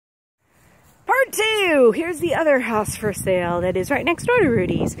2. Here's the other house for sale that is right next door to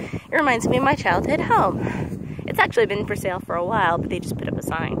Rudy's. It reminds me of my childhood home. It's actually been for sale for a while, but they just put up a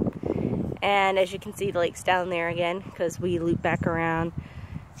sign. And as you can see, the lake's down there again because we loop back around.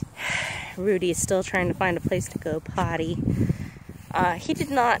 Rudy is still trying to find a place to go potty. He did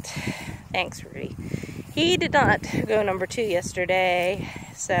not, thanks Rudy, he did not go number 2 yesterday,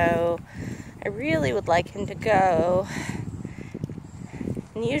 so I really would like him to go.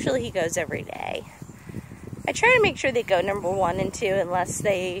 And usually he goes every day. I try to make sure they go number 1 and 2 unless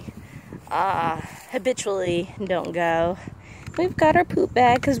they habitually don't go. We've got our poop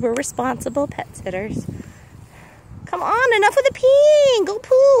bag because we're responsible pet sitters. Come on, enough of the peeing, go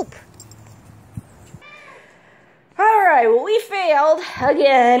poop. Alright, well we failed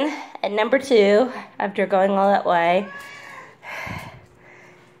again at number 2 after going all that way.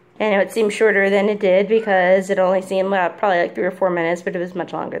 And it seemed shorter than it did because it only seemed probably like 3 or 4 minutes, but it was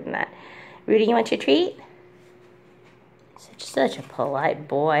much longer than that. Rudy, you want your treat? Such a polite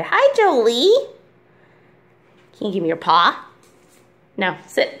boy. Hi, Jolie. Can you give me your paw? No,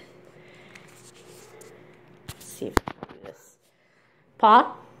 sit. Let's see if I can do this.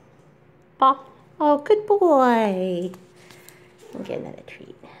 Paw? Paw? Oh, good boy. I'll get another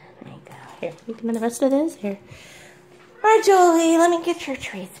treat. There you go. Here, you give me the rest of this. Here. All right, Jolie, let me get your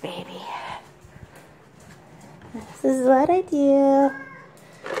treats, baby. This is what I do.